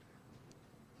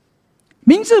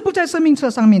名字不在生命册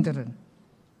上面的人，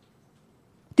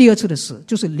第二次的死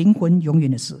就是灵魂永远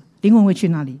的死。灵魂会去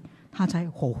哪里？他在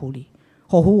火湖里。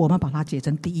火湖我们把它解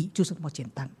成地狱，就是那么简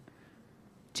单。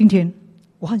今天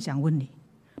我很想问你，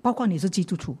包括你是基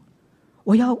督徒，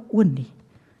我要问你，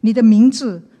你的名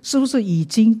字是不是已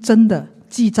经真的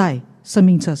记在生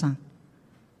命册上？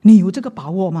你有这个把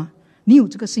握吗？你有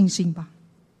这个信心吧？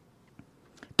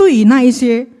对于那一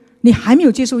些你还没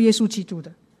有接受耶稣基督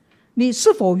的，你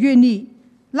是否愿意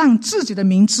让自己的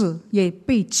名字也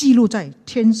被记录在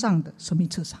天上的生命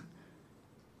册上？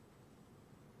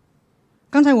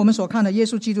刚才我们所看的耶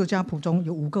稣基督家谱中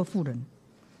有5个妇人，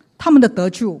他们的得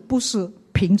救不是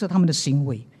凭着他们的行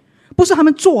为，不是他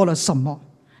们做了什么，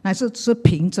乃是只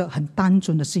凭着很单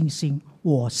纯的信心，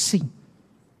我信。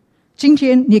今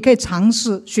天你可以尝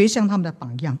试学像他们的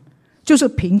榜样，就是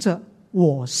凭着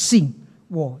我信，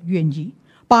我愿意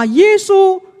把耶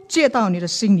稣接到你的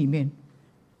心里面，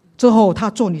之后他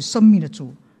做你生命的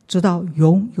主，直到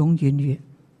永永远远。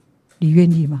你愿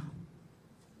意吗？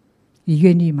你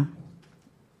愿意吗？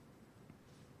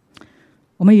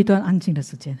我们一段安静的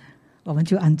时间，我们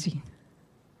就安静。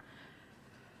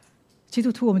基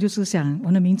督徒，我们就是想，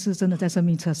我的名字真的在生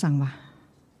命册上吗？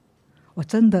我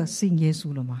真的信耶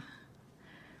稣了吗？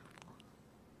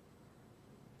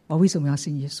我为什么要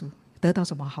信耶稣？得到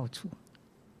什么好处？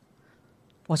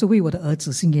我是为我的儿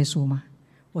子信耶稣吗？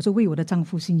我是为我的丈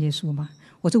夫信耶稣吗？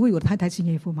我是为我的太太信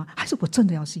耶稣吗？还是我真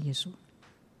的要信耶稣？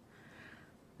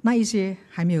那一些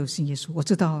还没有信耶稣，我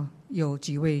知道有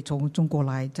几位从中国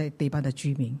来在北班的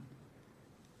居民，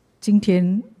今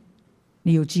天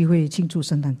你有机会庆祝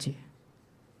圣诞节，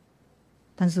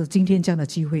但是今天这样的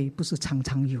机会不是常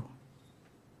常有，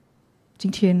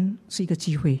今天是一个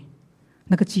机会，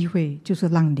那个机会就是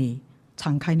让你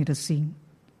敞开你的心，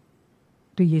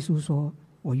对耶稣说，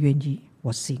我愿意，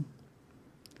我信。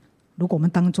如果我们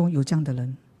当中有这样的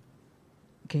人，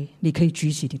 OK， 你可以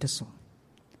举起你的手。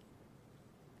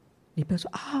你不要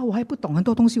说啊，我还不懂很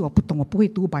多东西，我不懂，我不会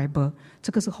读 Bible， 这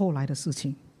个是后来的事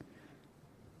情。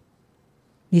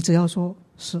你只要说，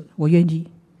是我愿意，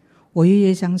我愿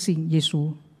意相信耶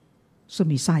稣是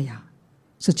弥赛亚，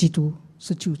是基督，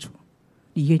是救主。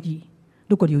你愿意？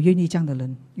如果有愿意这样的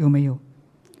人，有没有？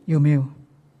有没有？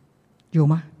有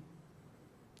吗？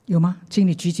有吗？请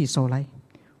你举起手来。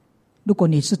如果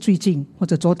你是最近或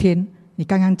者昨天你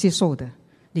刚刚接受的，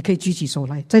你可以举起手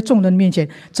来，在众人面前，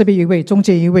这边一位，中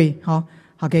间一位，好，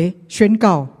给宣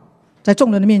告，在众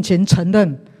人的面前承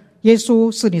认耶稣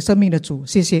是你生命的主。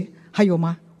谢谢。还有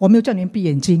吗？我没有叫你们闭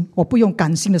眼睛，我不用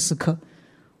感性的时刻，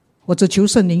我只求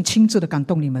圣灵亲自的感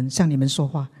动你们，向你们说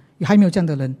话。还没有这样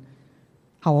的人？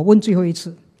好，我问最后一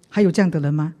次，还有这样的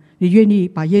人吗？你愿意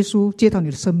把耶稣接到你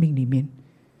的生命里面，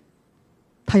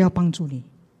他要帮助你，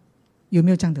有没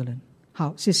有这样的人？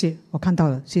好，谢谢，我看到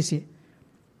了，谢谢。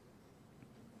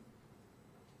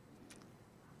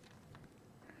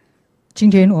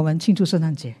今天我们庆祝圣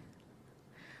诞节，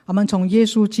我们从耶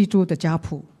稣基督的家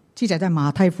谱记载在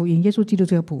马太福音，耶稣基督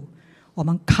这个谱，我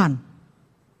们看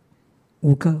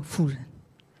5个妇人，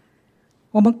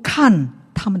我们看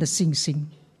他们的信心。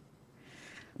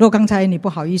如果刚才你不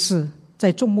好意思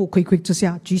在众目睽睽之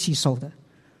下举起手的，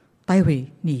待会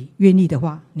你愿意的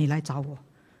话，你来找我，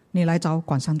你来找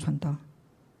管山传道。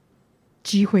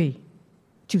机会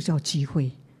就叫机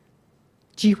会，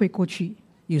机会过去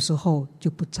有时候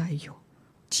就不再有，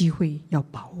机会要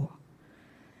把握。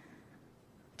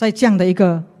在这样的一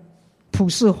个普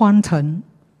世欢腾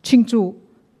庆祝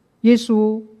耶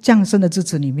稣降生的日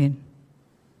子里面，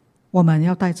我们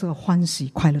要带着欢喜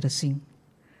快乐的心。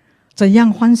怎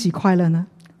样欢喜快乐呢？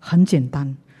很简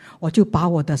单，我就把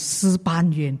我的诗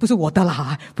班员，不是我的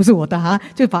啦，不是我的哈，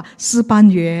就把诗班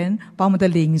员，把我们的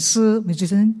领诗，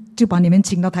就把你们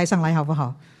请到台上来，好不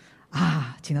好？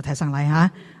请到台上来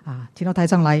请到台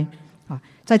上来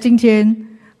在今天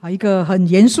一个很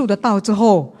严肃的道之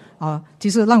后其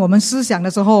实让我们思想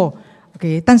的时候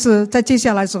OK， 但是在接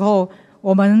下来的时候，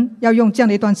我们要用这样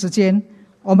的一段时间，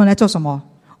我们来做什么？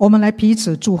我们来彼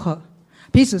此祝贺，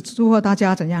彼此祝贺大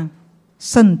家怎样？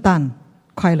圣诞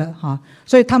快乐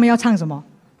所以他们要唱什么？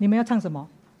你们要唱什么？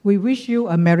 We wish you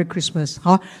a Merry Christmas。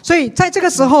 好，所以在这个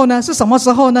时候呢，是什么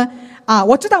时候呢？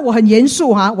我知道我很严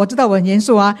肃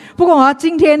不过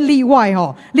今天例外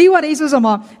例外的意思是什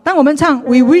么？当我们唱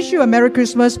We wish you a Merry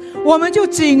Christmas， 我们就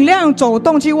尽量走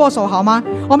动去握手，好吗？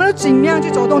我们就尽量去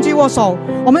走动去握手，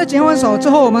我们就尽量握手之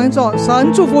后，我们说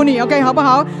神祝福你 OK 好不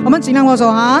好？我们尽量握手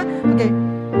OK，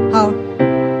 好，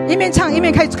一面唱一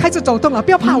面开始走动了，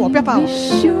不要怕我，不要怕我。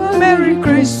 Wish you a Merry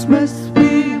Christmas,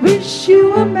 we wish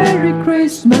you a Merry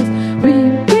Christmas, we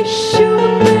wish you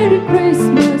a Merry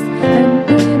Christmas and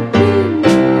Happy New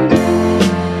Year.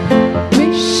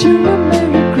 Wish you a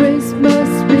Merry Christmas,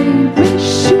 we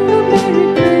wish you a Merry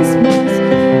Christmas,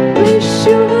 wish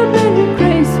you a Merry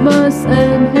Christmas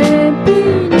and Happy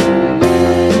New Year.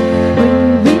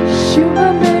 We wish you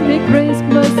a Merry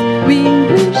Christmas, we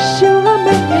wish you a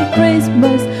Merry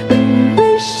Christmas, we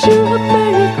wish you a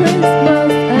Merry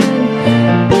Christmas and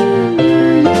Happy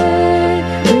New Year.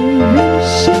 We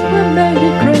wish you a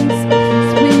Merry Christmas,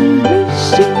 we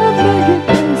wish you a Merry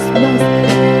Christmas,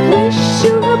 wish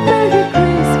you a Merry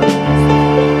Christmas,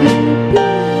 Happy.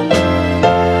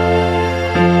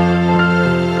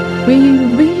 We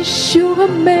wish you a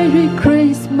Merry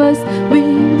Christmas, we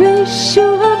wish you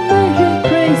a Merry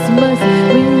Christmas,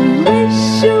 we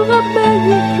wish you a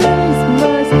Merry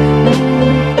Christmas, Happy.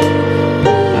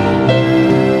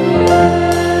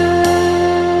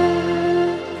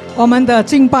 我们的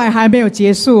敬拜还没有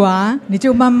结束你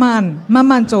就慢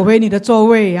慢走回你的座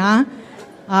位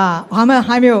我们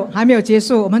还没有结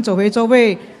束，我们走回座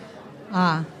位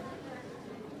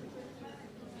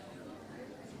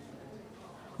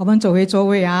我们走回座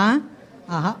位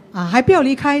还不要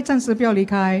离开，暂时不要离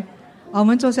开我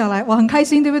们坐下来，我很开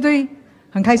心，对不对？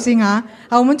很开心好，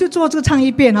我们就做这个唱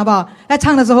一遍，好不好？在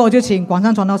唱的时候，我就请广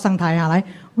上传道上台来。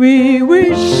We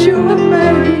wish you a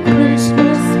Merry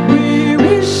Christmas, We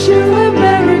wish you a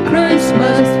Merry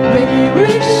Christmas, we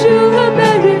wish you a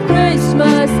Merry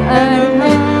Christmas and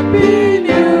Happy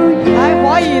New Year. 来，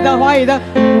华语的，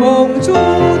恭祝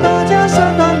大家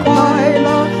圣诞快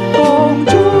乐，恭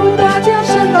祝大家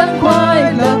圣诞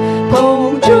快乐，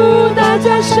恭祝大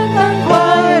家圣诞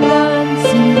快乐，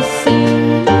新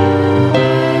年快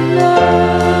乐。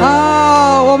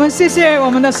好，我们谢谢我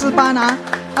们的诗班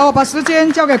我把时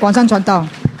间交给广上传道。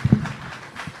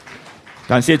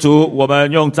感谢主，我们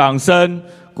用掌声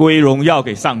归荣耀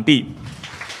给上帝。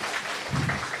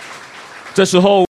这时候